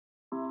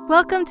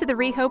Welcome to the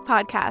Rehope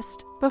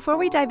Podcast. Before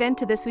we dive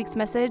into this week's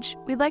message,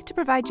 we'd like to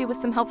provide you with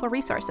some helpful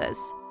resources.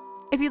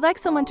 If you'd like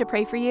someone to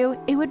pray for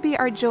you, it would be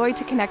our joy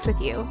to connect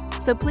with you.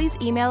 So please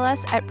email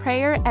us at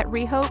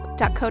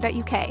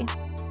prayer@rehope.co.uk.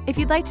 If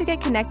you'd like to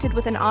get connected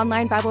with an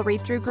online Bible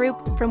read-through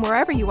group from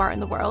wherever you are in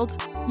the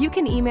world, you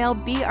can email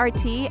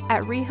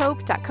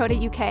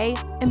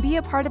brt@rehope.co.uk and be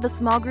a part of a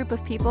small group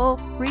of people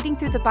reading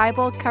through the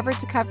Bible cover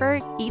to cover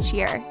each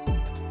year.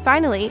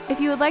 Finally,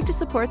 if you would like to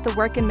support the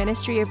work and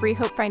ministry of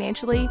Rehope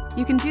financially,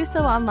 you can do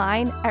so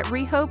online at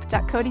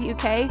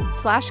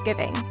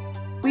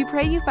rehope.co.uk/giving. We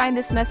pray you find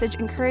this message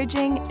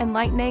encouraging,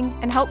 enlightening,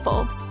 and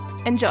helpful.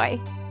 Enjoy.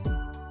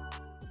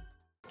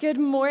 Good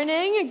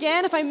morning.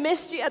 Again, if I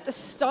missed you at the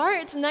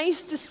start, it's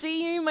nice to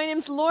see you. My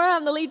name's Laura.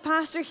 I'm the lead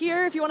pastor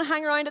here. If you want to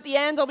hang around at the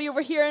end, I'll be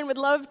over here and would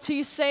love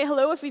to say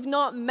hello if we've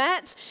not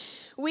met.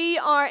 We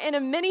are in a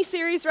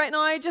mini-series right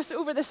now, just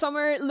over the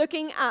summer,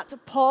 looking at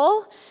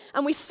Paul.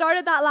 And we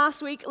started that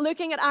last week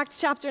looking at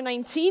Acts chapter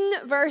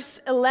 19,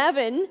 verse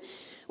 11,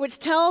 which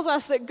tells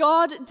us that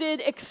God did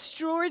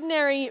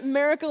extraordinary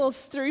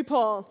miracles through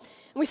Paul.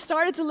 And we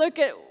started to look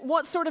at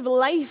what sort of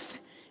life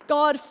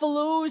God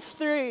flows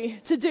through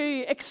to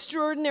do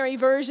extraordinary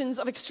versions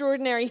of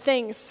extraordinary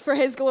things for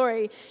His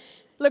glory.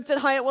 Looked at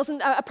how it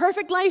wasn't a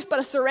perfect life, but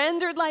a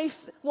surrendered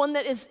life, one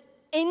that is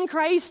in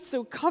Christ,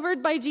 so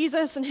covered by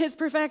Jesus and His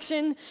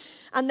perfection,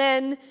 and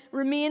then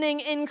remaining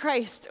in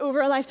Christ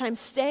over a lifetime,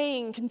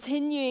 staying,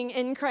 continuing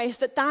in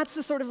Christ, that's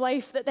the sort of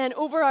life that then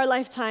over our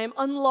lifetime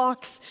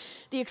unlocks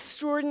the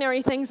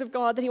extraordinary things of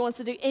God that He wants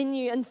to do in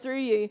you and through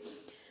you.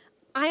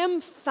 I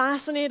am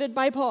fascinated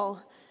by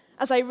Paul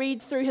as I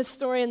read through his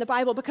story in the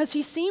Bible because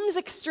he seems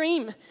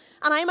extreme,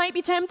 and I might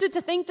be tempted to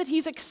think that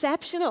he's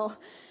exceptional,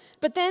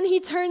 but then he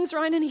turns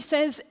around and he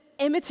says,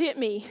 imitate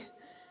me.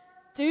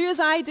 Do as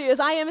I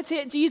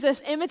imitate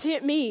Jesus,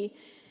 imitate me.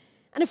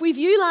 And if we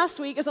view last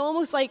week as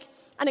almost like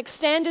an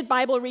extended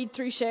Bible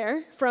read-through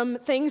share from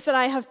things that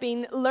I have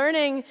been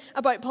learning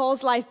about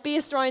Paul's life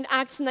based around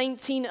Acts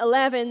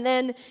 19:11,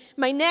 then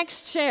my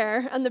next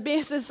share and the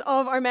basis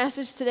of our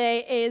message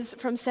today is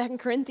from 2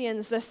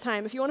 Corinthians this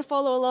time. If you want to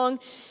follow along,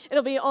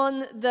 it'll be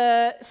on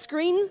the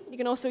screen. You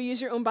can also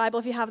use your own Bible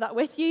if you have that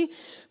with you.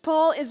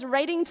 Paul is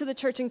writing to the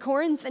church in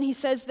Corinth, and he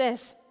says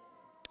this: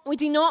 "We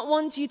do not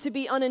want you to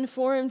be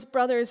uninformed,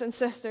 brothers and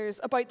sisters,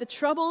 about the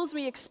troubles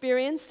we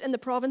experienced in the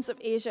province of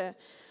Asia.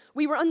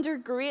 We were under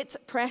great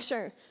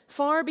pressure,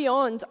 far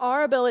beyond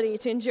our ability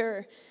to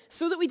endure,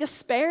 so that we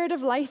despaired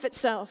of life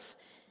itself.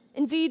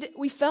 Indeed,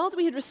 we felt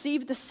we had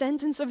received the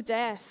sentence of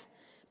death.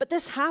 But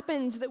this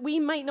happened that we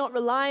might not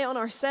rely on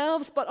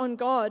ourselves, but on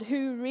God,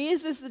 who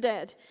raises the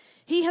dead.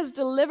 He has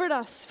delivered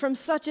us from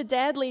such a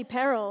deadly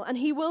peril, and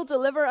He will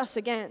deliver us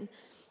again.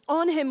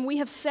 On Him we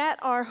have set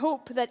our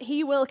hope that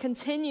He will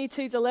continue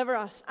to deliver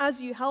us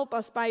as you help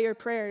us by your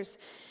prayers.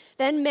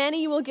 Then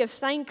many will give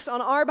thanks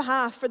on our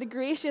behalf for the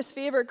gracious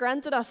favor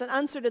granted us in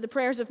answer to the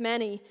prayers of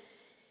many.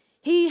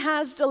 He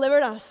has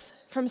delivered us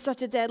from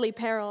such a deadly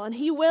peril, and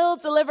He will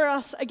deliver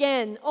us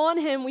again. On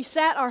Him we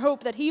set our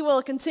hope that He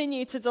will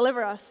continue to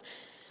deliver us."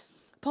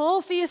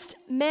 Paul faced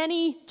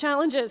many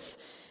challenges.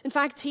 In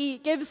fact, he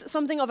gives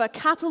something of a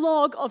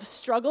catalogue of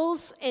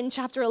struggles in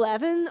chapter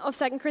 11 of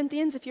 2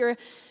 Corinthians. If you're a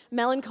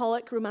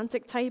melancholic,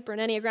 romantic type or an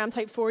Enneagram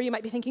type 4, you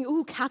might be thinking,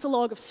 ooh,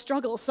 catalogue of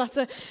struggles. That's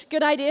a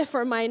good idea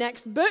for my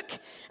next book.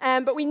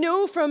 But we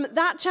know from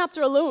that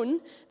chapter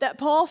alone that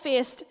Paul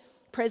faced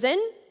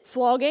prison,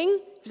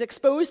 flogging. He was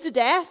exposed to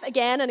death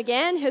again and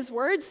again, his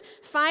words.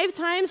 5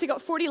 times he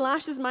got 40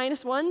 lashes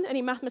minus 1.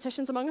 Any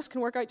mathematicians among us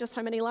can work out just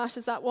how many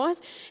lashes that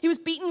was. He was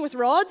beaten with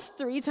rods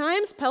 3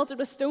 times, pelted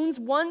with stones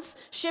once,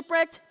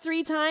 shipwrecked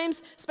 3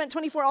 times, spent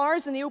 24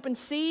 hours in the open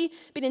sea,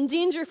 been in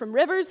danger from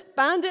rivers,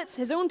 bandits,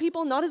 his own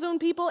people, not his own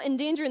people, in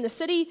danger in the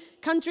city,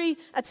 country,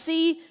 at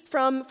sea,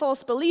 from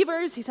false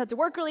believers. He's had to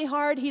work really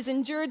hard. He's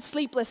endured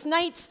sleepless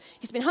nights.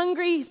 He's been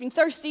hungry. He's been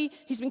thirsty.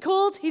 He's been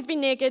cold. He's been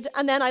naked.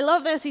 And then I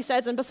love this. He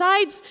says, and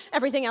besides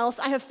everything else,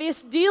 I have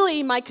faced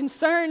daily my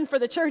concern for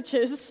the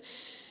churches.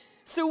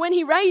 So when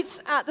he writes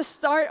at the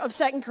start of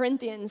 2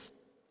 Corinthians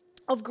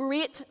of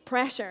great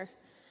pressure,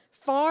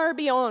 far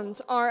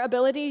beyond our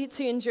ability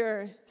to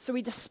endure, so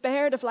we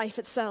despaired of life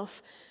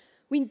itself,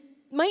 we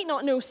might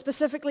not know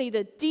specifically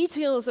the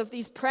details of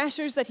these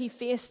pressures that he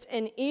faced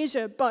in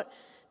Asia, but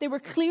they were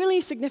clearly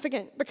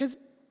significant because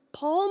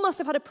Paul must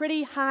have had a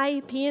pretty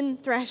high pain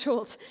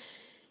threshold.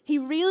 He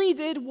really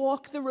did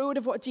walk the road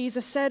of what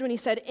Jesus said when He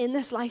said, in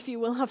this life you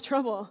will have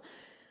trouble.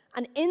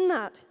 And in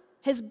that,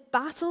 his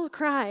battle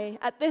cry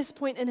at this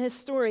point in his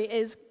story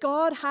is,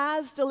 God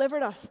has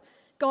delivered us.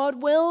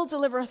 God will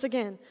deliver us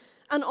again.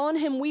 And on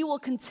Him we will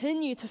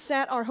continue to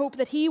set our hope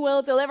that He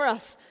will deliver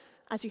us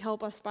as you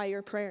help us by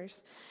your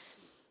prayers.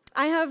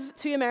 I have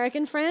 2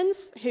 American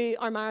friends who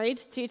are married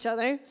to each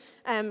other.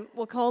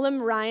 We'll call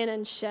them Ryan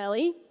and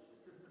Shelley.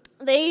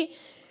 They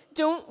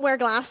don't wear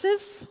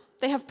glasses.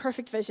 They have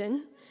perfect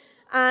vision.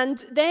 And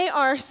they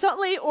are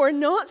subtly or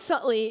not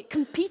subtly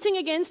competing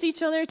against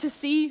each other to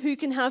see who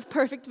can have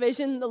perfect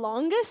vision the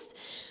longest.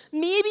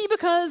 Maybe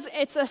because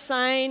it's a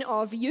sign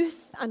of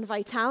youth and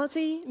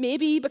vitality.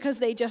 Maybe because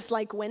they just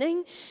like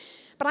winning.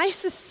 But I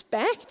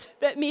suspect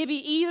that maybe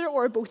either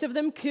or both of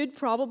them could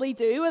probably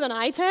do with an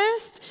eye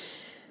test.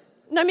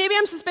 Now, maybe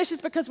I'm suspicious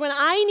because when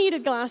I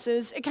needed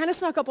glasses, it kind of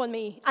snuck up on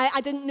me.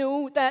 I didn't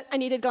know that I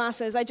needed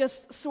glasses. I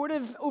just sort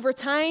of, over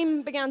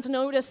time, began to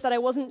notice that I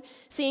wasn't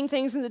seeing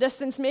things in the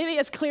distance maybe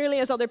as clearly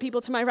as other people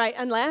to my right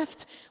and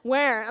left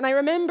were. And I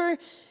remember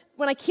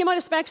when I came out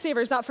of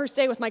Specsavers that first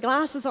day with my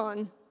glasses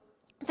on,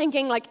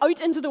 thinking like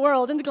out into the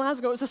world, into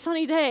Glasgow, it was a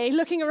sunny day,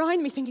 looking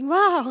around me thinking,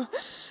 wow,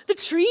 the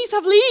trees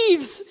have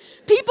leaves.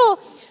 People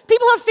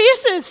have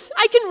faces.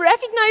 I can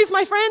recognize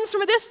my friends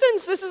from a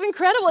distance. This is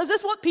incredible. Is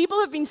this what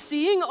people have been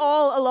seeing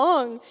all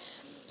along?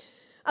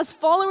 As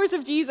followers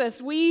of Jesus,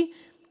 we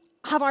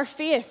have our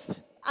faith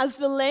as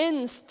the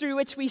lens through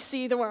which we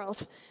see the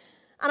world.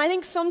 And I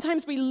think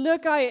sometimes we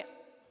look out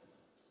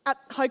at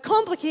how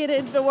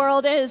complicated the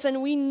world is,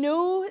 and we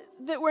know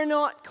that we're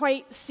not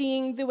quite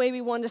seeing the way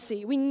we want to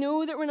see. We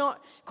know that we're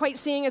not quite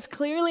seeing as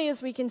clearly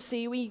as we can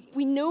see. We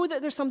know that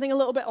there's something a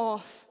little bit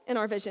off in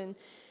our vision.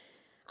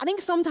 I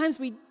think sometimes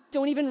we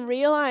don't even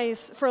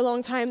realize for a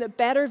long time that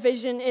better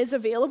vision is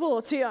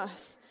available to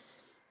us.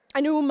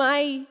 I know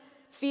my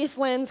faith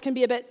lens can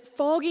be a bit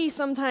foggy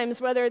sometimes,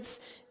 whether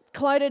it's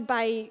clouded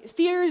by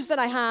fears that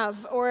I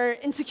have, or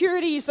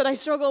insecurities that I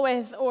struggle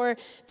with, or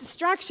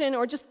distraction,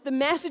 or just the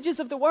messages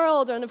of the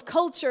world and of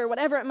culture,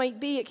 whatever it might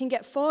be, it can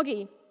get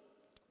foggy.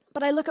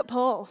 But I look at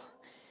Paul,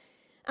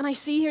 and I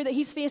see here that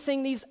he's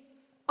facing these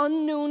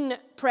unknown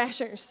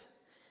pressures,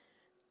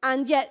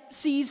 and yet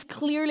sees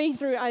clearly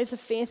through eyes of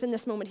faith in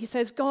this moment. He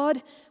says,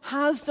 God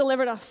has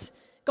delivered us.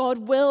 God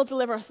will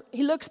deliver us.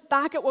 He looks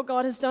back at what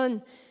God has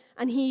done,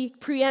 and he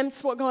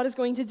preempts what God is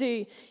going to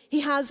do.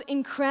 He has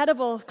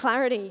incredible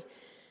clarity.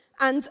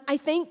 And I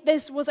think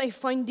this was a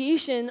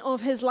foundation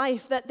of his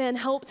life that then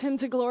helped him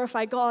to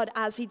glorify God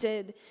as he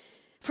did.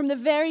 From the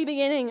very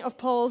beginning of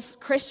Paul's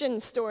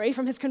Christian story,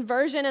 from his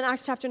conversion in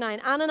Acts chapter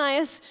 9,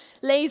 Ananias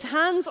lays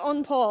hands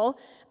on Paul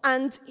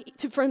and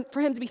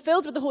for him to be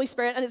filled with the Holy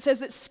Spirit, and it says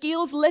that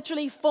scales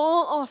literally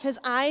fall off his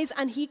eyes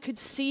and he could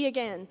see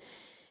again.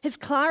 His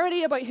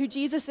clarity about who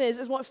Jesus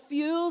is what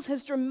fuels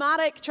his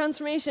dramatic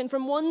transformation.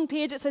 From one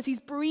page, it says he's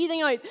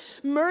breathing out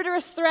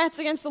murderous threats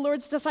against the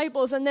Lord's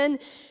disciples. And then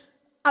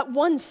at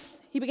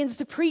once, he begins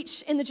to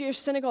preach in the Jewish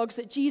synagogues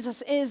that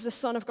Jesus is the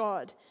Son of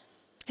God.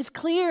 His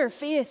clear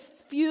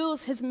faith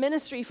fuels his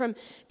ministry, from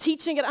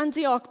teaching at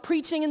Antioch,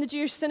 preaching in the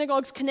Jewish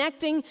synagogues,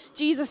 connecting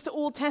Jesus to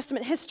Old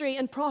Testament history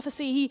and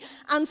prophecy. He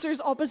answers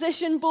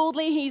opposition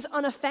boldly. He's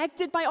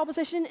unaffected by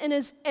opposition in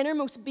his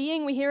innermost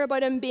being. We hear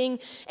about him being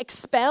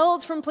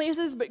expelled from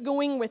places, but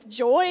going with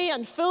joy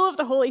and full of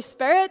the Holy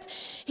Spirit.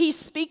 He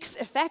speaks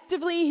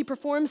effectively. He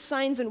performs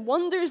signs and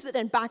wonders that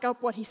then back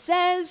up what he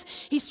says.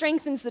 He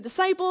strengthens the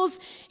disciples.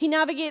 He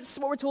navigates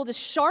what we're told is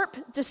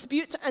sharp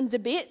dispute and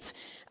debate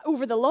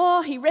over the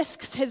law. He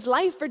risks his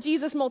life for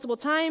Jesus multiple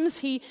times.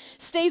 He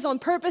stays on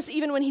purpose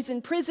even when he's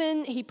in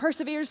prison. He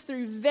perseveres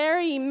through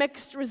very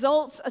mixed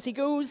results as he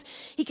goes.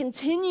 He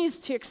continues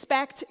to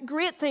expect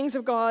great things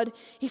of God.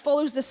 He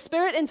follows the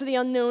Spirit into the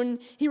unknown.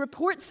 He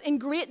reports in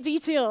great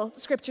detail, the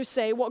scriptures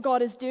say, what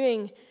God is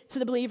doing to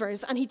the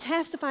believers. And he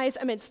testifies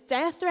amidst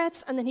death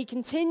threats, and then he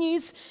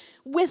continues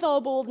with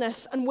all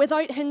boldness and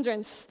without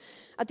hindrance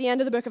at the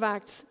end of the book of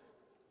Acts.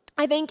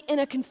 I think in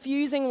a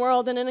confusing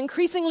world, in an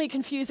increasingly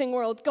confusing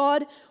world,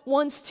 God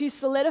wants to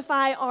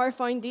solidify our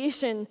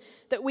foundation,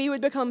 that we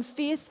would become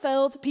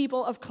faith-filled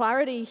people of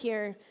clarity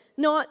here.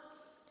 Not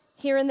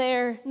here and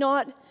there,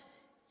 not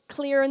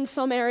clear in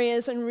some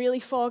areas and really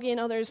foggy in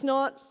others,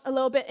 not a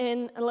little bit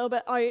in, a little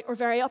bit out, or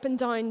very up and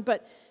down,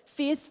 but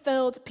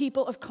faith-filled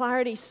people of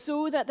clarity,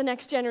 so that the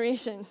next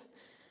generation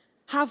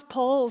have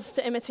Pauls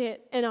to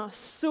imitate in us,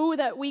 so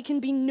that we can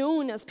be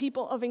known as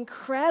people of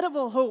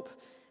incredible hope,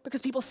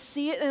 because people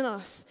see it in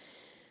us.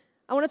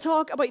 I want to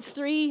talk about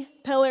 3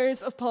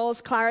 pillars of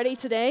Paul's clarity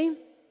today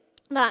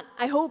that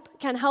I hope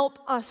can help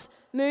us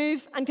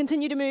move and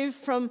continue to move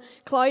from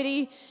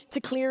cloudy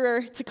to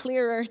clearer to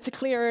clearer to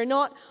clearer,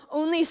 not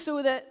only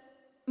so that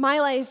my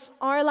life,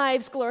 our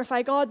lives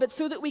glorify God, but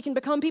so that we can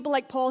become people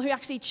like Paul who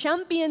actually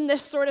champion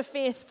this sort of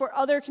faith for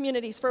other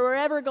communities, for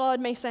wherever God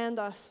may send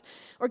us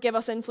or give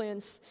us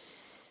influence.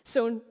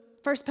 So,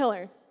 first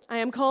pillar. I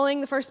am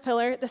calling the first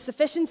pillar the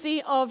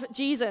sufficiency of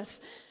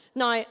Jesus.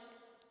 Now,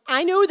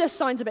 I know this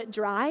sounds a bit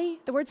dry,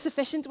 the word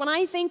sufficient. When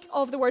I think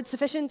of the word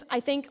sufficient,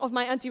 I think of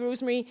my Auntie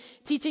Rosemary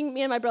teaching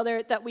me and my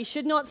brother that we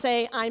should not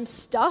say, I'm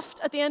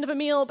stuffed at the end of a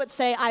meal, but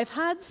say, I've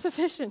had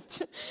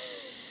sufficient.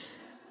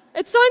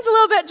 It sounds a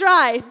little bit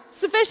dry.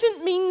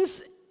 Sufficient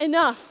means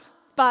enough,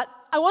 but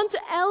I want to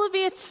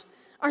elevate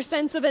our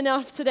sense of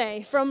enough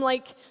today from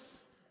like,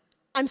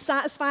 I'm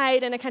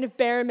satisfied in a kind of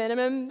bare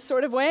minimum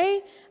sort of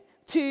way,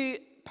 to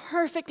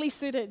perfectly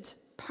suited,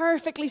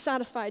 perfectly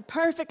satisfied,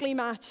 perfectly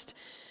matched.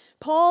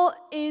 Paul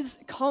is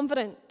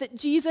confident that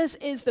Jesus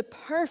is the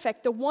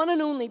perfect, the one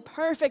and only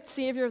perfect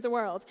Savior of the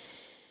world.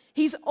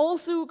 He's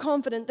also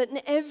confident that in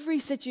every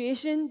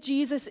situation,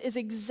 Jesus is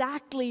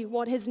exactly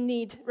what his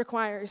need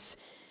requires.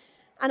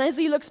 And as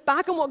he looks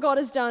back on what God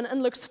has done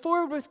and looks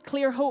forward with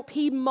clear hope,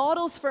 he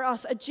models for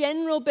us a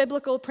general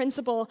biblical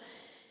principle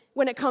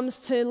when it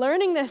comes to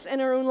learning this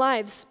in our own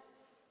lives.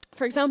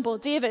 For example,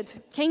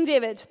 David, King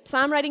David,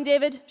 psalm-writing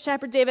David,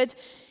 shepherd David,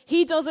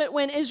 he does it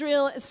when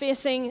Israel is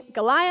facing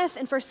Goliath.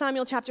 In 1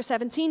 Samuel chapter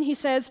 17, he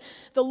says,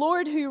 "The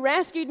Lord who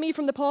rescued me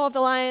from the paw of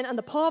the lion and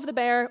the paw of the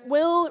bear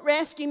will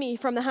rescue me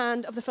from the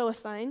hand of the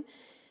Philistine."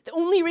 The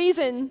only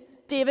reason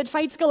David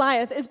fights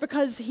Goliath is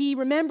because he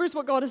remembers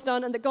what God has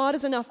done and that God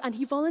is enough, and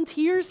he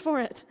volunteers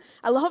for it.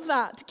 I love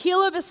that.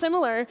 Caleb is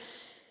similar.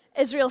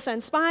 Israel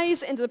sends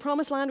spies into the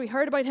promised land. We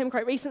heard about him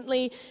quite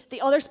recently.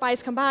 The other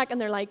spies come back and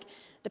they're like,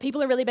 the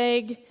people are really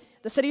big,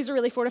 the cities are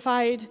really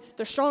fortified,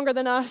 they're stronger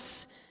than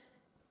us.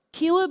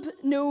 Caleb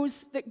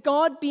knows that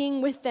God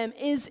being with them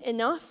is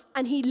enough,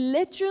 and he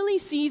literally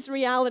sees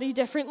reality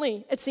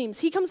differently, it seems.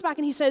 He comes back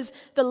and he says,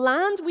 the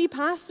land we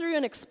passed through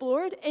and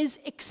explored is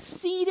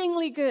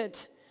exceedingly good.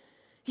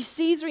 He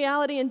sees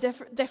reality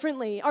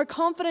differently. Our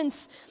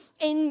confidence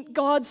in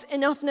God's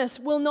enoughness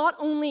will not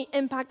only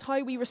impact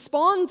how we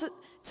respond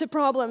to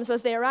problems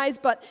as they arise,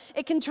 but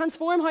it can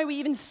transform how we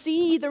even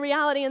see the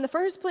reality in the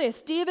first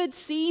place. David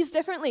sees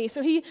differently,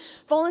 so he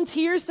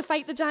volunteers to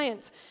fight the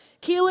giant.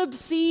 Caleb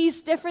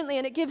sees differently,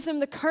 and it gives him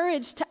the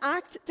courage to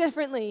act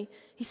differently.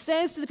 He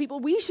says to the people,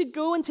 we should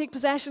go and take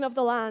possession of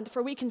the land,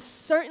 for we can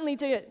certainly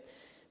do it,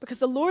 because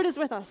the Lord is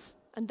with us,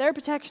 and their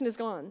protection is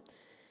gone.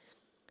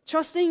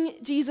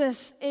 Trusting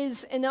Jesus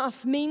is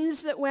enough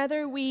means that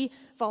whether we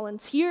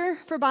volunteer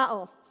for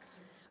battle,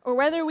 or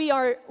whether we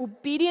are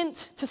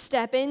obedient to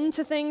step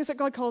into things that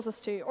God calls us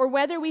to, or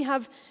whether we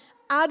have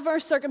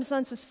adverse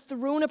circumstances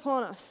thrown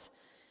upon us,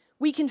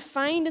 we can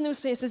find in those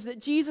places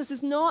that Jesus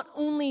is not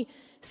only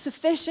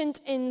sufficient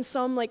in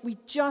some, like, we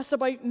just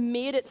about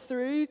made it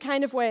through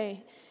kind of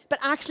way, but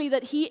actually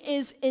that he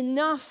is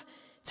enough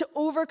to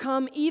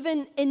overcome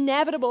even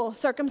inevitable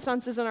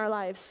circumstances in our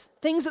lives.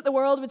 Things that the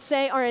world would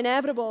say are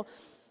inevitable.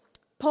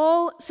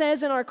 Paul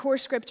says in our core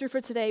scripture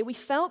for today, we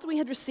felt we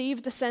had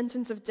received the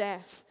sentence of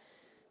death.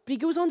 But he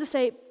goes on to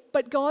say,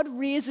 but God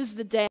raises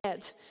the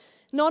dead.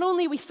 Not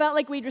only we felt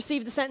like we'd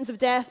received the sentence of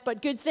death,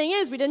 but good thing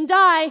is we didn't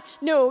die.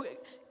 No,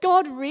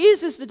 God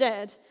raises the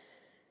dead.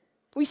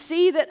 We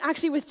see that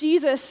actually with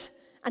Jesus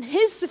and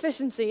his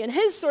sufficiency and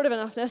his sort of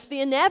enoughness,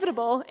 the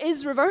inevitable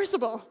is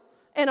reversible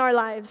in our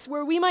lives,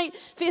 where we might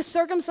face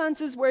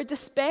circumstances where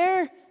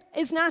despair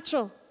is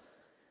natural,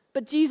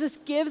 but Jesus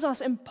gives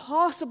us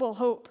impossible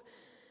hope,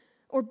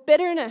 or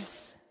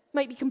bitterness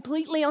might be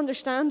completely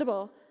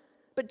understandable,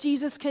 but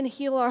Jesus can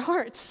heal our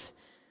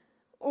hearts,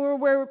 or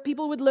where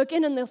people would look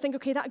in and they'll think,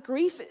 okay, that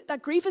grief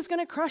is going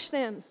to crush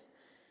them,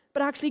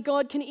 but actually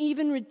God can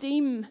even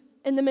redeem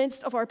in the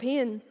midst of our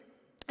pain.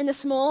 In the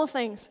small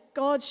things,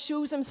 God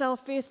shows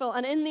himself faithful,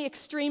 and in the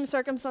extreme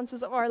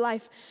circumstances of our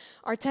life,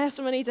 our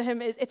testimony to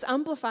him, it's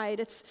amplified,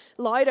 it's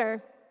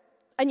louder.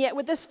 And yet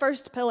with this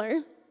first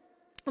pillar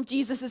of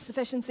Jesus'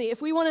 sufficiency,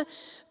 if we want to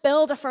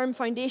build a firm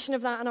foundation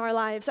of that in our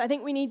lives, I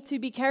think we need to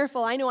be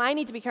careful. I know I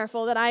need to be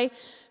careful that I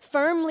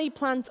firmly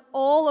plant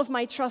all of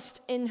my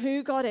trust in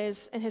who God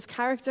is, in his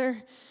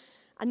character,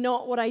 and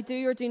not what I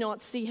do or do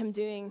not see him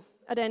doing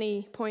at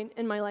any point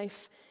in my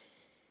life.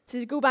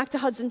 To go back to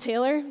Hudson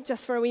Taylor,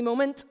 just for a wee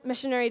moment,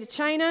 missionary to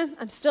China.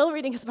 I'm still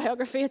reading his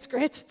biography. It's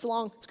great. It's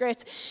long. It's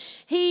great.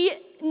 He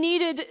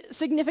needed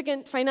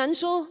significant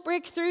financial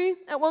breakthrough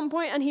at one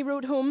point, and he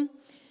wrote home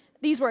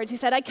these words. He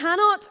said, I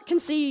cannot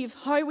conceive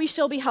how we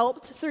shall be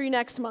helped through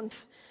next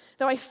month,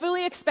 though I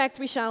fully expect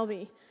we shall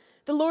be.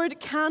 The Lord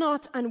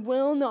cannot and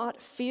will not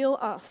fail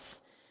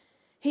us.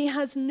 He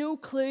has no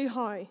clue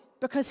how,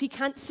 because he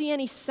can't see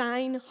any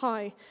sign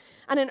how.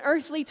 And in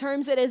earthly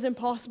terms, it is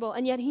impossible.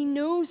 And yet he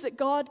knows that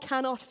God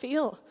cannot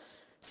fail.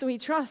 So he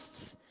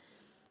trusts.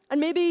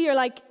 And maybe you're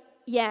like,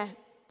 yeah,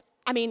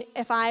 I mean,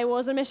 if I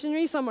was a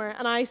missionary somewhere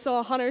and I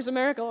saw Hunters of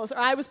Miracles, or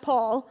I was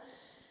Paul,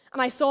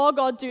 and I saw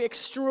God do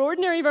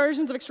extraordinary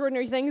versions of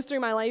extraordinary things through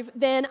my life,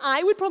 then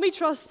I would probably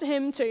trust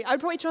him too. I would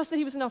probably trust that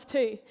he was enough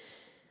too.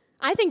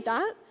 I think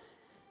that.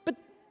 But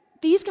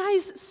these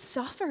guys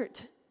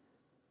suffered.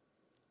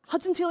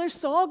 Hudson Taylor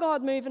saw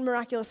God move in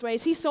miraculous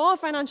ways. He saw a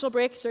financial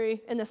breakthrough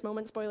in this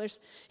moment, spoilers.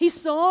 He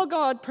saw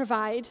God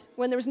provide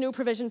when there was no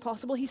provision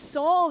possible. He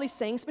saw all these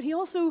things, but he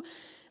also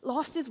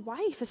lost his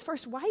wife, his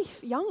first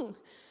wife, young.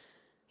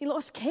 He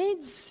lost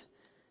kids.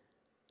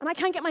 And I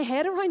can't get my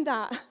head around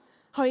that,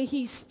 how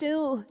he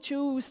still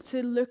chose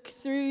to look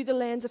through the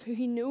lens of who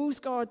he knows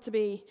God to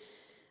be,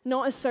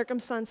 not his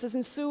circumstances.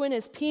 And so in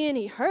his pain,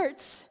 he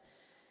hurts,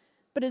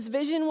 but his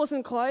vision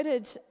wasn't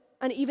clouded,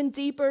 and even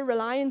deeper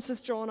reliance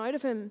is drawn out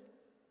of him.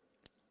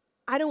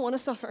 I don't want to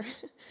suffer.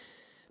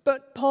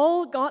 But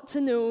Paul got to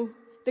know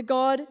the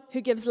God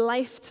who gives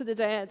life to the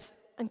dead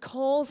and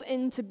calls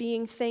into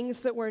being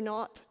things that were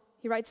not.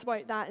 He writes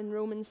about that in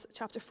Romans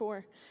chapter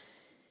 4.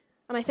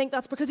 And I think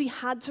that's because he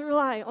had to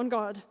rely on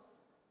God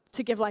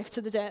to give life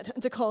to the dead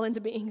and to call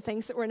into being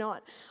things that were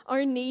not.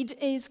 Our need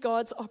is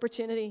God's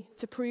opportunity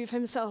to prove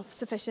himself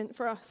sufficient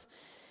for us.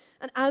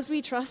 And as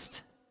we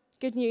trust,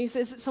 good news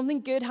is that something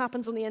good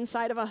happens on the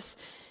inside of us.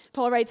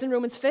 Paul writes in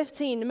Romans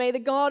 15, "May the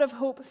God of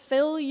hope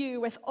fill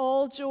you with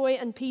all joy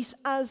and peace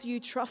as you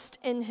trust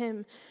in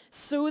him,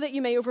 so that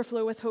you may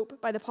overflow with hope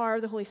by the power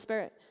of the Holy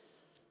Spirit."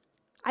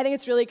 I think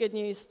it's really good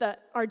news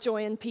that our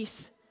joy and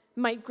peace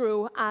might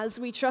grow as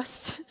we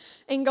trust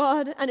in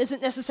God and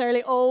isn't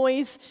necessarily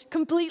always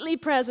completely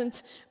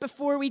present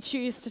before we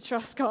choose to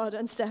trust God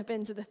and step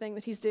into the thing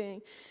that he's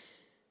doing.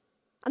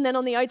 And then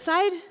on the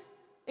outside,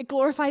 it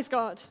glorifies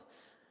God.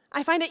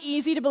 I find it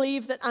easy to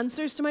believe that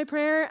answers to my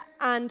prayer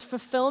and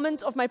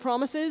fulfillment of my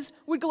promises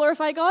would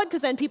glorify God,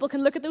 because then people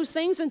can look at those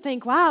things and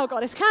think, wow,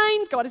 God is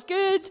kind, God is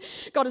good,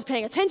 God is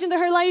paying attention to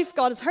her life,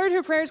 God has heard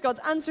her prayers, God's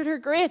answered her,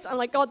 great. I'm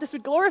like, God, this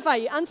would glorify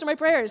you, answer my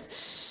prayers.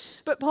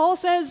 But Paul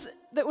says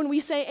that when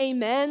we say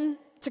amen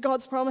to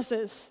God's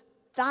promises,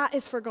 that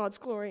is for God's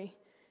glory.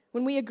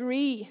 When we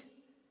agree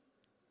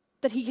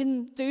that he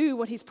can do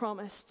what he's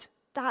promised,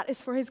 that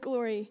is for his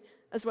glory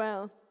as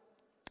well.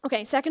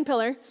 Okay, second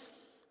pillar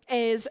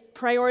is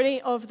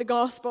priority of the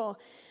gospel.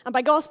 And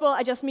by gospel,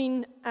 I just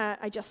mean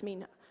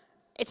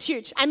it's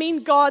huge. I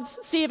mean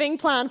God's saving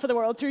plan for the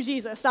world through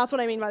Jesus. That's what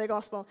I mean by the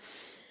gospel.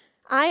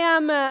 I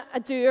am a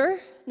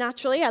doer,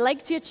 naturally. I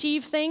like to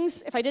achieve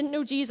things. If I didn't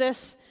know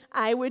Jesus,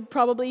 I would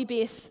probably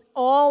base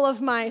all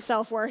of my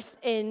self-worth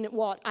in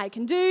what I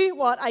can do,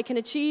 what I can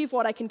achieve,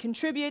 what I can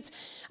contribute.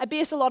 I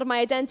base a lot of my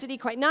identity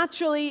quite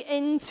naturally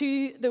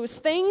into those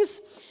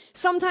things.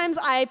 Sometimes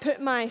I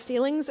put my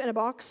feelings in a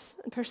box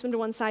and push them to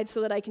one side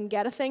so that I can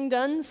get a thing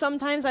done.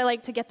 Sometimes I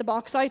like to get the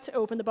box out,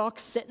 open the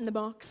box, sit in the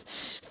box,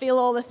 feel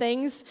all the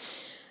things.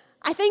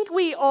 I think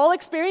we all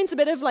experience a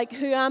bit of like,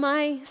 who am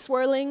I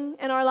swirling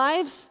in our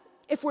lives.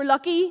 If we're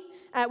lucky,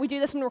 we do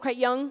this when we're quite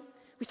young.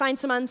 We find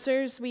some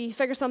answers, we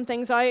figure some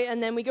things out,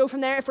 and then we go from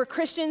there. If we're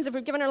Christians, if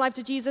we've given our life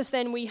to Jesus,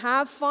 then we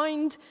have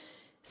found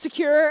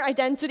secure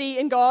identity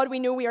in God. We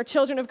know we are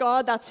children of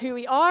God, that's who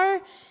we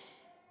are.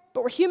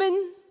 But we're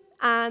human.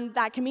 And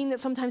that can mean that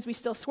sometimes we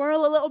still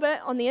swirl a little bit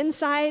on the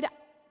inside.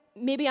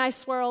 Maybe I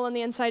swirl on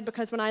the inside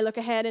because when I look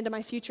ahead into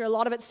my future, a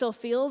lot of it still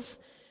feels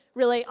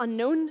really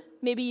unknown.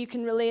 Maybe you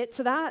can relate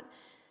to that.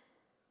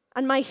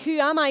 And my who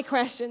am I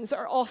questions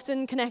are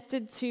often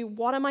connected to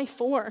what am I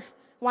for?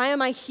 Why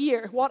am I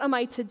here? What am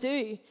I to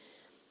do?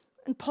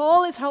 And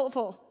Paul is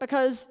helpful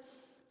because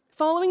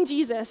following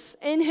Jesus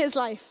in his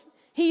life,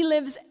 he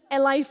lives a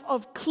life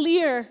of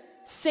clear,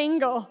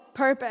 single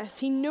purpose.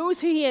 He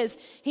knows who he is.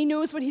 He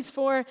knows what he's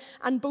for,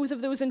 and both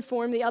of those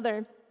inform the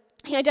other.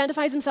 He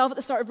identifies himself at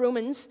the start of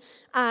Romans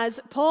as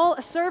Paul,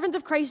 a servant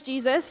of Christ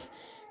Jesus,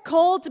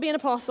 called to be an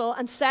apostle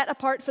and set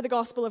apart for the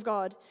gospel of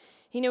God.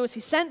 He knows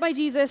he's sent by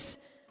Jesus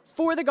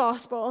for the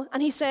gospel,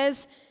 and he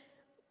says,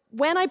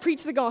 when I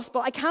preach the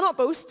gospel, I cannot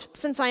boast,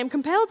 since I am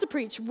compelled to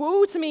preach.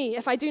 Woe to me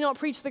if I do not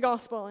preach the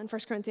gospel, in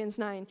 1 Corinthians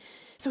 9.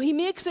 So he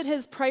makes it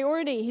his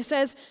priority. He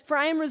says, for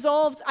I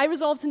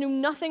resolved to know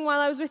nothing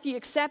while I was with you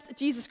except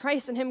Jesus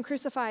Christ and him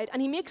crucified.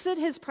 And he makes it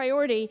his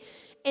priority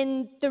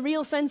in the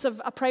real sense of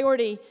a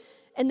priority,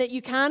 in that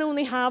you can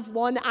only have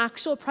one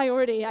actual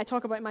priority. I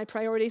talk about my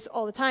priorities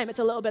all the time. It's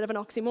a little bit of an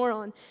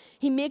oxymoron.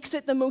 He makes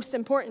it the most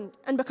important.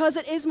 And because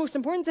it is most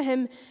important to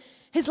him,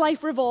 his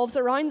life revolves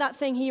around that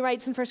thing. He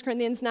writes in 1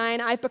 Corinthians 9,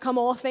 I've become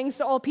all things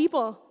to all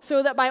people,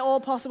 so that by all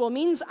possible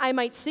means I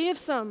might save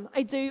some.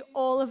 I do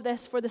all of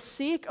this for the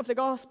sake of the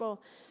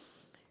gospel.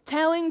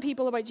 Telling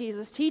people about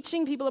Jesus,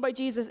 teaching people about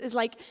Jesus is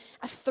like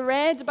a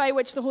thread by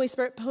which the Holy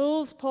Spirit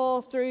pulls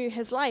Paul through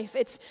his life.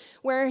 It's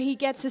where he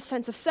gets his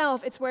sense of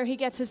self. It's where he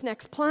gets his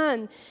next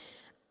plan.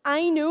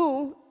 I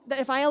know that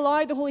if I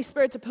allow the Holy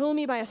Spirit to pull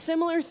me by a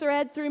similar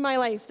thread through my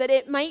life, that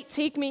it might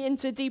take me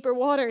into deeper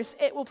waters.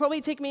 It will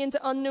probably take me into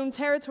unknown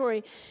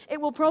territory. It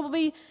will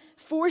probably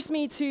force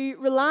me to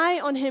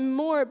rely on him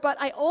more. But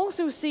I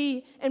also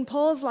see in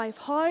Paul's life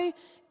how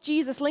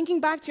Jesus,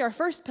 linking back to our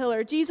first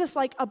pillar, Jesus,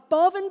 like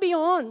above and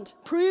beyond,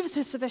 proves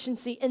his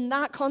sufficiency in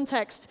that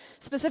context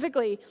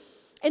specifically.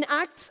 In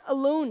Acts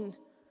alone,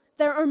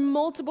 there are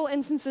multiple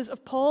instances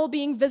of Paul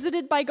being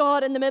visited by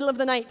God in the middle of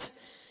the night,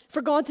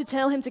 for God to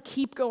tell him to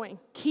keep going,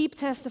 keep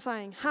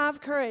testifying,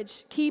 have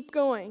courage, keep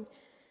going.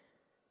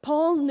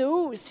 Paul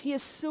knows he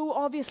is so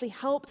obviously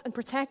helped and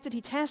protected.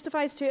 He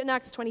testifies to it in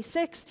Acts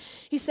 26.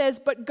 He says,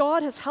 but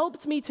God has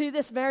helped me to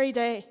this very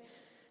day.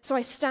 So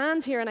I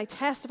stand here and I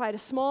testify to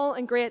small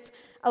and great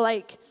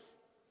alike.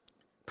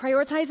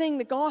 Prioritizing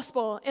the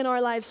gospel in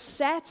our lives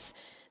sets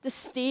the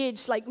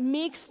stage, like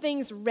makes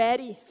things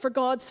ready for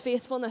God's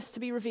faithfulness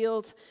to be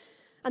revealed.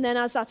 And then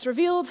as that's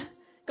revealed,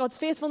 God's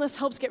faithfulness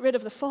helps get rid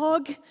of the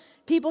fog.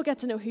 People get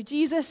to know who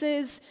Jesus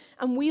is,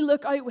 and we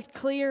look out with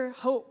clear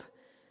hope.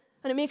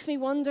 And it makes me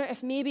wonder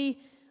if maybe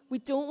we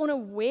don't want to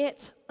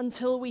wait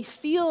until we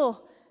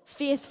feel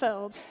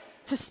faith-filled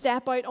to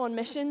step out on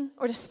mission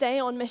or to stay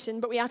on mission,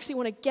 but we actually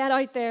want to get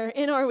out there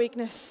in our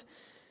weakness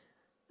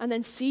and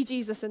then see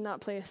Jesus in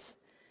that place.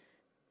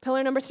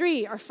 Pillar number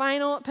 3, our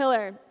final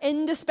pillar,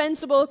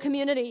 indispensable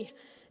community.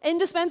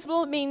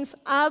 Indispensable means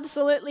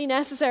absolutely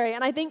necessary,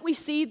 and I think we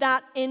see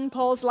that in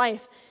Paul's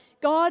life.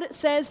 God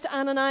says to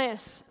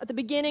Ananias, at the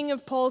beginning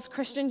of Paul's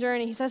Christian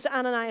journey, he says to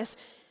Ananias,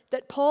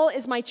 that Paul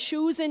is my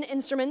chosen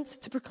instrument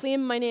to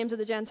proclaim my name to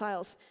the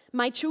Gentiles.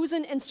 My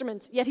chosen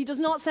instrument. Yet he does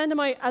not send him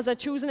out as a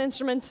chosen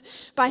instrument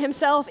by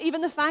himself.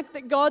 Even the fact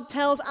that God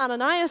tells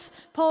Ananias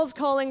Paul's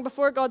calling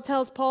before God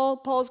tells Paul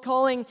Paul's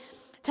calling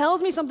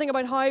tells me something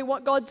about how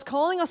what God's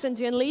calling us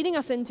into and leading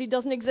us into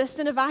doesn't exist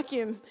in a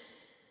vacuum.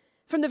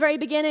 From the very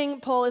beginning,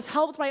 Paul is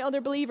helped by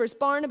other believers.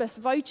 Barnabas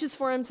vouches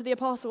for him to the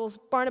apostles.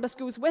 Barnabas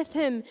goes with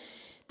him.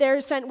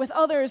 They're sent with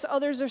others.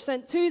 Others are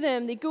sent to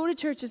them. They go to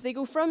churches. They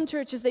go from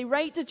churches. They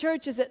write to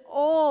churches. It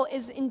all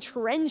is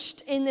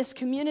entrenched in this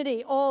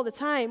community all the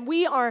time.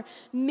 We are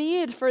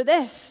made for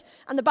this.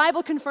 And the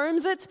Bible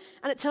confirms it,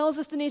 and it tells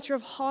us the nature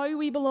of how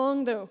we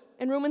belong, though.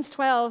 In Romans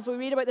 12, we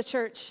read about the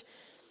church.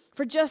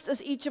 For just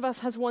as each of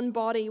us has one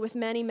body with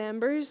many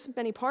members,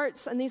 many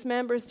parts, and these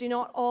members do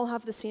not all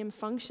have the same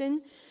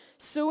function,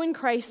 so in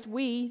Christ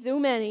we, though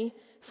many,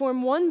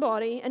 form one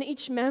body, and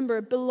each member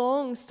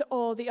belongs to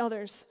all the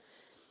others.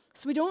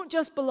 So we don't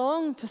just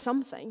belong to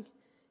something,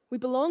 we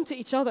belong to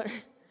each other.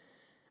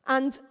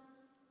 And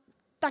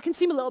that can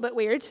seem a little bit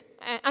weird.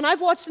 And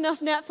I've watched enough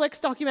Netflix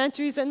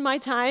documentaries in my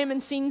time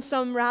and seen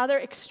some rather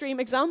extreme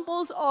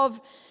examples of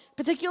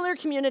particular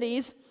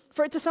communities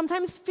for it to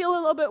sometimes feel a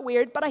little bit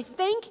weird. But I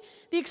think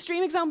the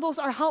extreme examples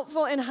are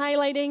helpful in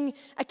highlighting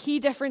a key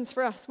difference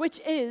for us,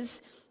 which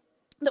is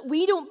that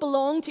we don't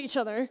belong to each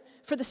other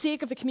for the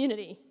sake of the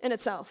community in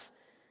itself.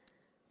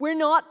 We're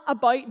not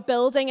about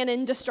building an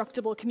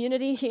indestructible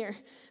community here,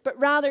 but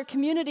rather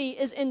community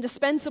is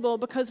indispensable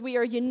because we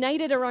are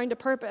united around a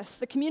purpose.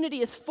 The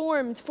community is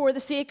formed for the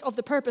sake of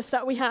the purpose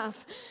that we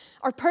have.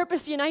 Our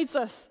purpose unites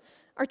us.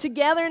 Our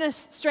togetherness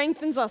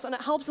strengthens us, and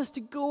it helps us to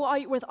go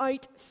out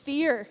without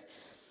fear.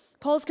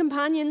 Paul's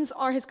companions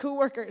are his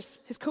co-workers.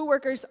 His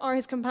co-workers are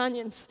his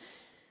companions.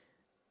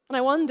 And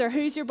I wonder,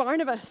 who's your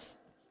Barnabas?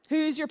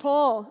 Who's your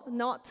Paul?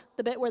 Not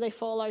the bit where they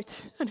fall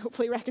out and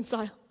hopefully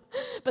reconcile,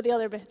 but the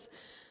other bit.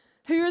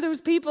 Who are those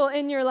people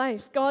in your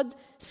life? God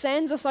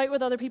sends us out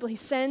with other people. He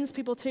sends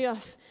people to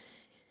us.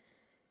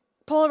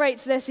 Paul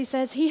writes this. He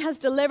says, He has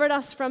delivered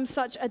us from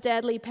such a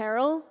deadly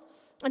peril,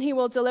 and He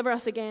will deliver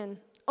us again.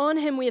 On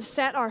Him we have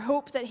set our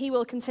hope that He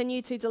will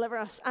continue to deliver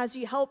us as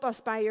you help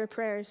us by your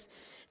prayers.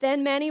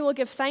 Then many will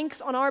give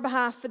thanks on our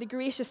behalf for the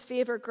gracious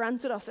favor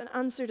granted us in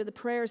answer to the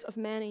prayers of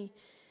many.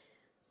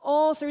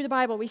 All through the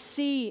Bible, we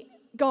see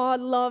God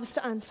loves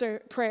to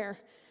answer prayer.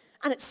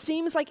 And it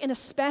seems like in a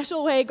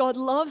special way, God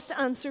loves to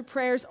answer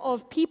prayers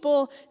of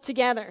people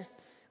together.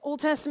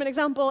 Old Testament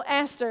example,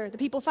 Esther. The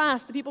people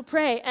fast, the people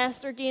pray.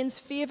 Esther gains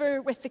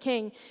favor with the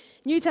king.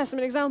 New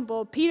Testament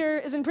example, Peter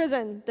is in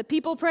prison. The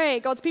people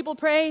pray. God's people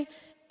pray.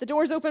 The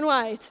doors open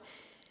wide.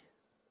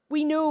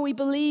 We know, we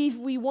believe,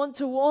 we want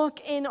to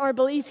walk in our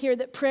belief here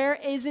that prayer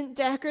isn't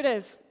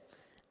decorative.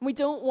 We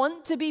don't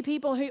want to be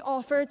people who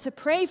offer to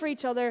pray for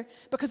each other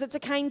because it's a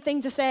kind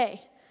thing to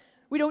say.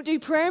 We don't do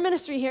prayer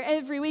ministry here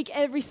every week,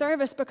 every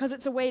service, because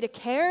it's a way to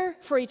care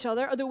for each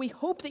other, although we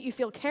hope that you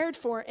feel cared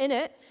for in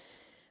it.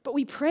 But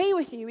we pray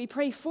with you, we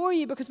pray for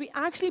you, because we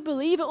actually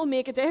believe it will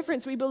make a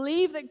difference. We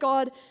believe that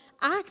God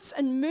acts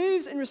and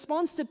moves in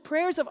response to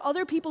prayers of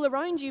other people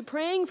around you,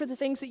 praying for the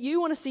things that you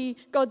want to see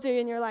God do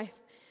in your life.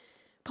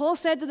 Paul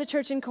said to the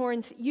church in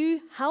Corinth,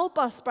 you help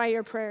us by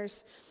your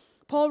prayers.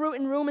 Paul wrote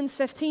in Romans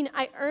 15,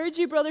 I urge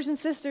you, brothers and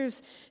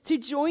sisters, to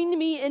join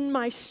me in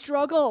my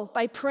struggle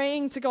by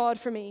praying to God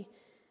for me.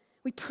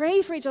 We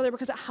pray for each other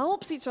because it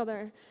helps each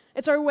other.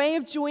 It's our way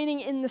of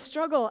joining in the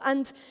struggle.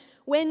 And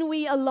when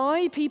we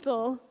allow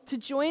people to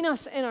join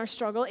us in our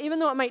struggle, even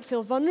though it might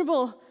feel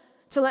vulnerable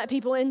to let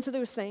people into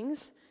those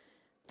things,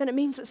 then it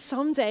means that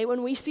someday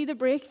when we see the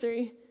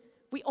breakthrough,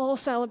 we all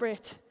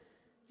celebrate.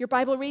 Your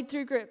Bible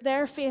read-through group,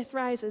 their faith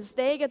rises.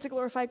 They get to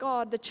glorify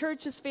God. The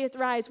church's faith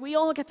rise. We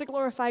all get to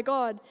glorify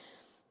God.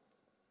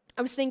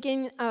 I was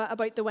thinking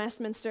about the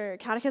Westminster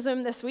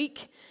Catechism this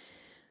week,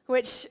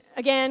 which,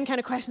 again, kind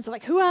of questions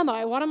like, who am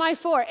I? What am I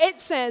for?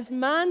 It says,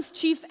 man's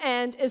chief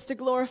end is to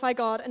glorify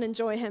God and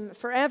enjoy Him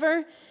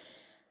forever.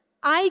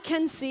 I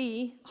can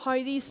see how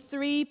these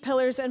three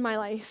pillars in my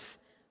life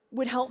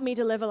would help me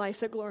to live a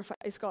life that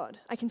glorifies God.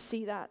 I can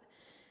see that.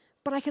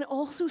 But I can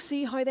also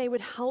see how they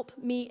would help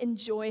me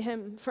enjoy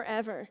Him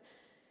forever.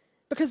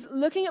 Because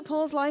looking at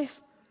Paul's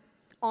life,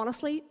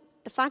 honestly,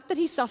 the fact that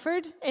he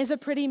suffered is a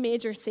pretty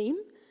major theme.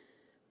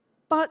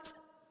 But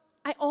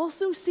I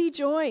also see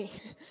joy.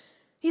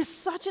 He has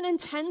such an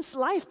intense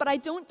life, but I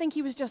don't think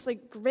he was just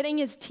like gritting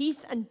his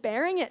teeth and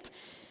bearing it.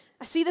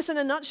 I see this in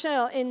a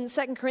nutshell in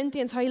 2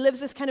 Corinthians, how he lives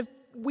this kind of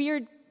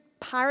weird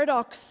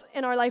paradox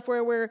in our life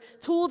where we're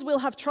told we'll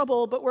have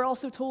trouble, but we're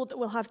also told that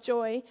we'll have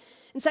joy.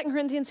 In 2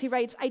 Corinthians, he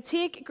writes, I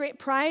take great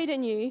pride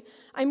in you.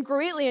 I'm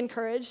greatly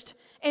encouraged.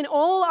 In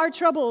all our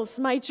troubles,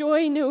 my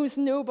joy knows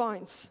no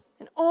bounds.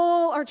 In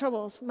all our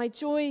troubles, my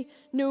joy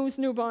knows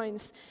no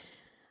bounds.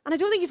 And I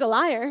don't think he's a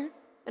liar.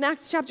 In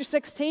Acts chapter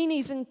 16,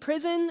 he's in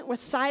prison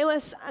with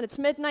Silas, and it's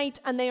midnight,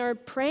 and they are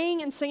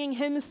praying and singing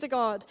hymns to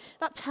God.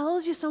 That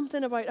tells you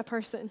something about a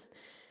person.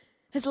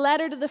 His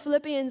letter to the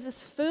Philippians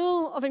is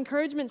full of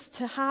encouragements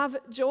to have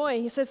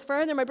joy. He says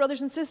further, my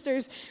brothers and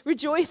sisters,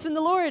 rejoice in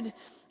the Lord.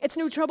 It's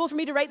no trouble for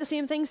me to write the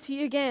same things to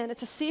you again.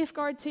 It's a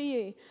safeguard to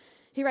you.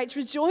 He writes,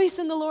 rejoice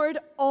in the Lord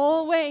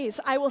always.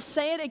 I will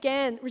say it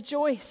again,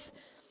 rejoice.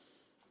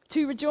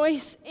 To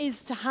rejoice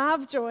is to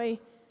have joy,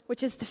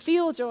 which is to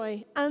feel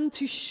joy and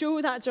to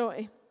show that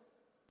joy.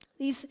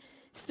 These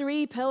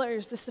three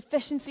pillars, the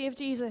sufficiency of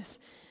Jesus,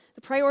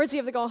 the priority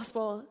of the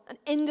gospel, an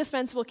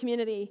indispensable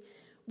community,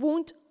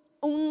 won't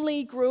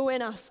only grow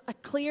in us a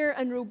clear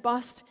and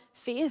robust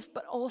faith,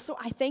 but also,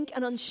 I think,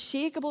 an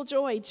unshakable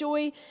joy.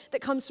 Joy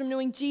that comes from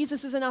knowing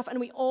Jesus is enough and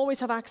we always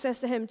have access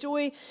to him.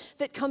 Joy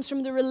that comes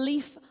from the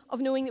relief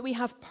of knowing that we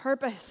have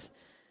purpose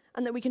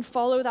and that we can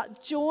follow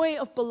that joy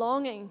of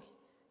belonging,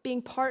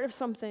 being part of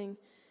something.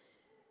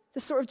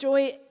 This sort of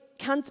joy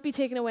can't be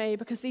taken away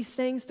because these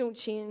things don't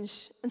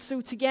change. And so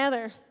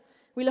together,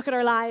 we look at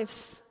our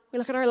lives, we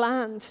look at our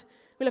land,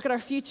 we look at our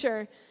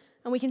future,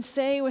 and we can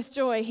say with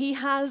joy, he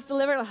has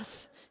delivered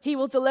us. He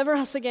will deliver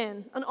us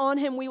again. And on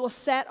him we will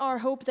set our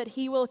hope that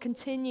he will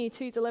continue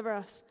to deliver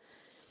us.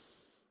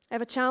 I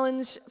have a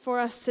challenge for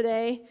us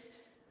today.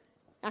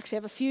 Actually, I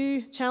have a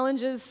few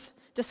challenges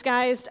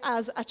disguised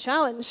as a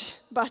challenge,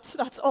 but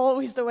that's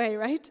always the way,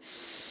 right?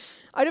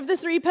 Out of the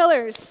three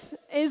pillars,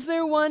 is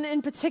there one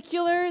in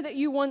particular that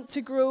you want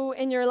to grow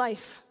in your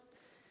life?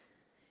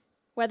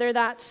 Whether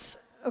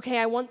that's, okay,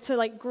 I want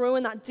to grow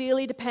in that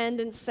daily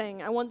dependence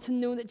thing. I want to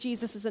know that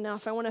Jesus is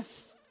enough. I want to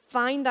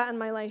find that in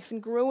my life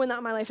and grow in that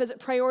in my life. Is it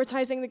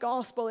prioritizing the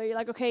gospel? Are you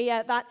like, okay,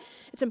 yeah,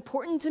 it's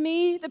important to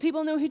me that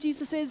people know who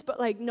Jesus is, but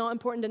not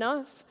important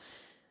enough?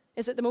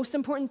 Is it the most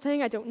important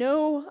thing? I don't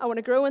know. I want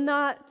to grow in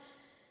that.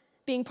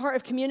 Being part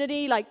of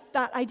community,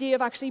 that idea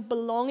of actually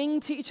belonging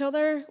to each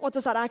other. What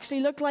does that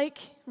actually look like?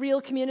 Real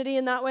community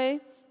in that way.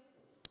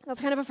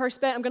 That's kind of a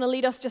first bit. I'm going to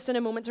lead us just in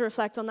a moment to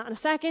reflect on that in a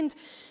second.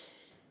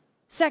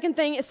 Second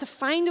thing is to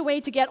find a way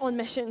to get on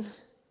mission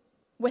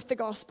with the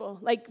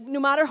gospel. No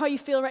matter how you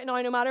feel right now,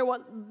 no matter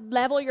what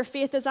level your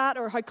faith is at,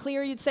 or how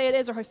clear you'd say it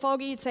is, or how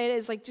foggy you'd say it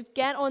is, just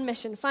get on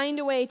mission. Find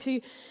a way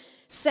to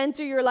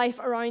center your life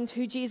around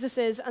who Jesus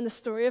is and the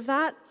story of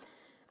that.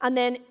 And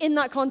then in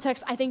that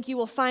context, I think you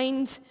will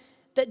find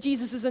that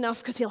Jesus is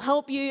enough because he'll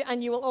help you,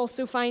 and you will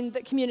also find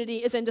that community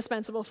is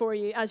indispensable for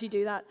you as you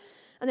do that.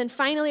 And then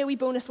finally, a wee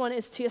bonus one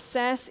is to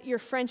assess your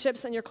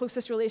friendships and your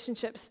closest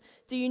relationships.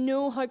 Do you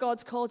know how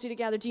God's called you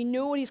together? Do you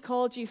know what he's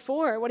called you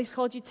for, what he's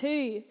called you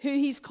to, who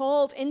he's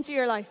called into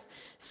your life,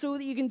 so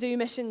that you can do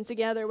mission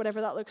together,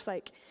 whatever that looks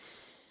like?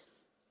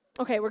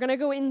 Okay, we're going to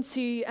go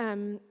into,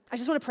 I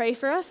just want to pray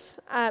for us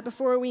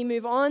before we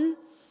move on.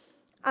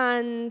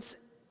 And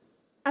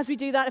as we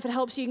do that, if it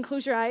helps you, can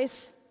close your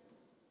eyes.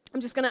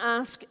 I'm just going to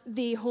ask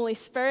the Holy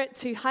Spirit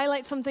to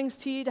highlight some things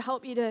to you to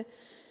help you to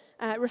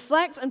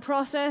reflect and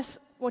process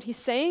what he's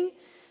saying.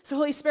 So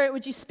Holy Spirit,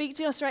 would you speak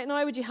to us right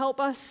now? Would you help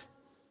us?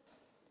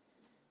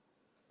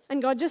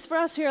 And God, just for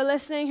us who are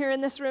listening here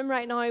in this room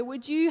right now,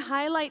 would you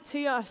highlight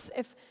to us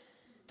if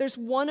there's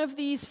one of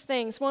these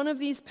things, one of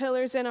these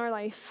pillars in our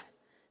life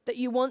that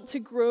you want to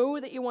grow,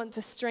 that you want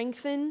to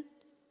strengthen?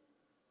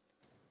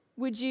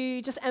 Would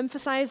you just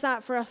emphasize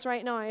that for us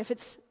right now? If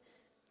it's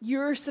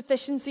your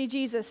sufficiency,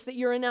 Jesus, that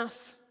you're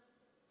enough,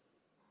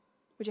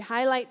 would you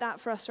highlight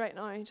that for us right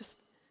now? Just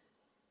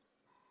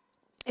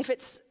if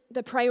it's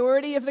the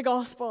priority of the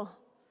gospel,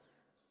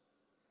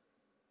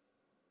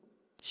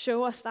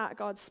 show us that,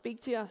 God.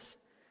 Speak to us.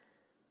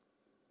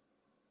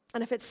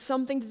 And if it's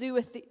something to do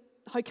with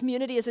how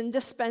community is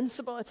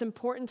indispensable, it's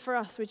important for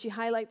us, would you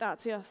highlight that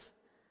to us?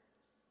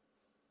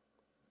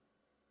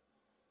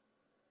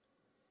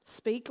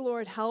 Speak,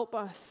 Lord, help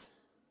us.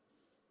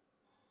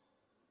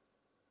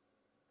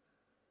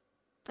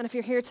 And if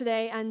you're here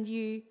today and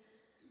you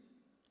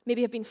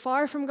maybe have been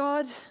far from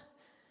God,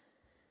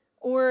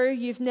 or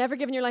you've never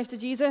given your life to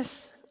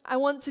Jesus, I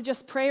want to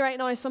just pray right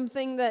now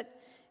something that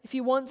if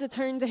you want to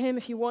turn to him,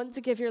 if you want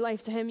to give your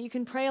life to him, you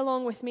can pray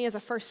along with me as a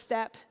first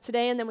step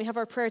today, and then we have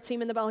our prayer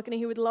team in the balcony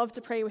who would love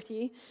to pray with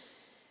you.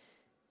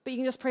 But you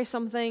can just pray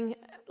something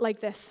like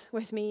this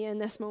with me in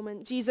this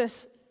moment.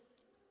 Jesus,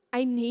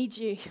 I need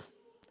you.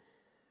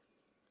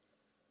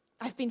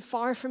 I've been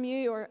far from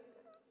you, or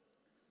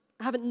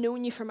I haven't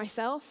known you for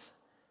myself,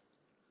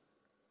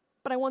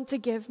 but I want to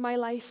give my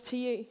life to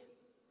you.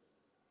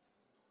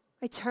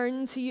 I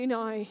turn to you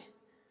now.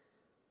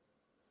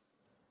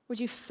 Would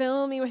you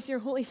fill me with your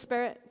Holy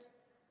Spirit?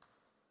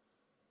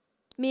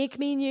 Make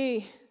me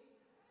new.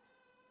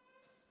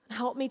 And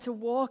help me to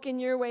walk in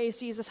your ways,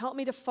 Jesus. Help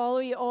me to follow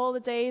you all the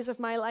days of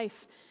my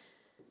life.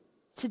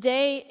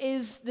 Today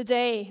is the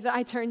day that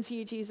I turn to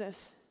you,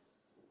 Jesus.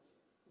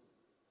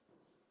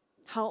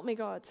 Help me,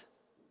 God.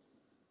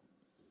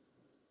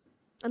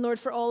 And Lord,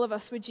 for all of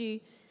us, would you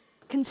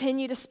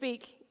continue to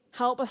speak?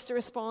 Help us to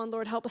respond,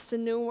 Lord. Help us to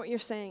know what you're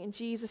saying. In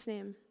Jesus'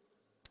 name,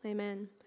 amen.